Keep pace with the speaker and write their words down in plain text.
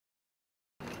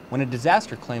When a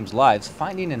disaster claims lives,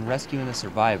 finding and rescuing the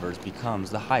survivors becomes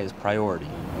the highest priority.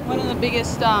 One of the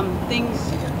biggest things,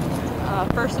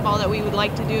 first of all, that we would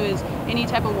like to do is any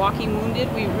type of walking wounded,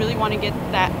 we really want to get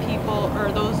that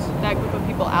group of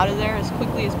people out of there as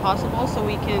quickly as possible so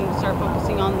we can start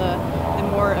focusing on the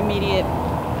more immediate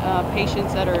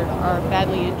patients that are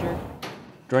badly injured.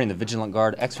 During the Vigilant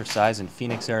Guard exercise in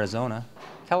Phoenix, Arizona,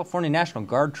 California National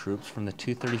Guard troops from the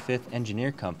 235th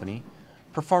Engineer Company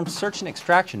performed search and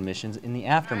extraction missions in the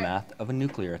aftermath of a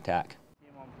nuclear attack.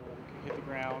 Hit the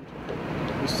ground.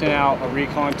 We sent out a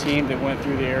recon team that went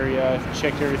through the area,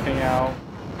 checked everything out.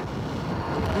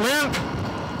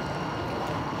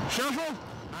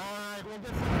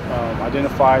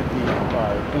 Identified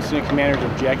the incident commander's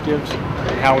objectives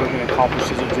and how we were going to accomplish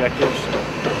his objectives.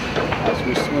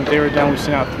 When they were done, we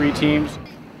sent out 3 teams.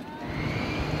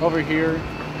 Over here,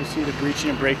 you see the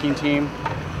breaching and breaking team,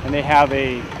 and they have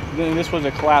this was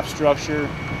a collapsed structure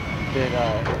that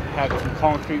had some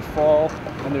concrete fall,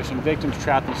 and there's some victims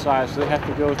trapped inside, so they have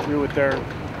to go through with their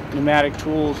pneumatic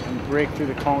tools and break through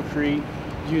the concrete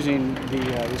using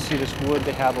you see this wood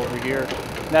they have over here.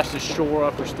 And that's to shore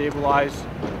up or stabilize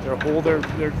their hole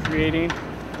they're creating.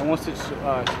 And once it's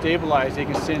stabilized, they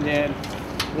can send in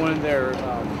one of their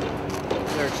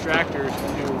extractors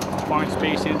to find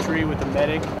space entry with the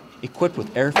medic. Equipped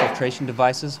with air filtration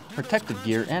devices, protective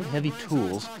gear, and heavy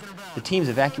tools, the teams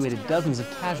evacuated dozens of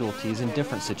casualties in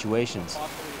different situations. So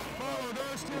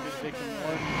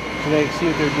they see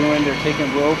what they're doing. They're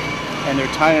taking rope and they're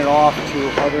tying it off to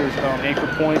other anchor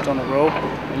points on the rope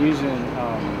and using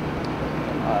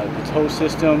the tow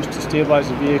systems to stabilize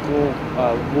the vehicle,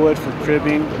 wood for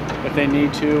cribbing if they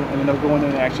need to, and then they'll go in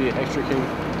and actually extricate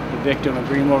the victim and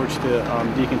bring them over to the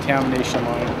decontamination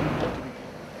line.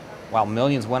 While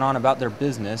millions went on about their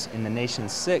business in the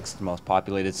nation's 6th most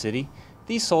populated city,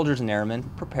 these soldiers and airmen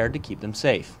prepared to keep them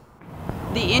safe.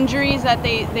 The injuries that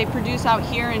they produce out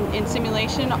here in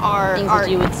simulation are things that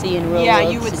you would see in real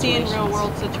world you would see in real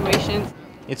world situations.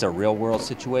 It's a real world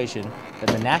situation that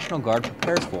the National Guard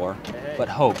prepares for, but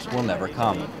hopes will never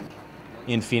come.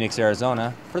 In Phoenix,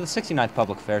 Arizona, for the 69th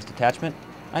Public Affairs Detachment,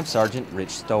 I'm Sergeant Rich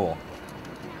Stowell.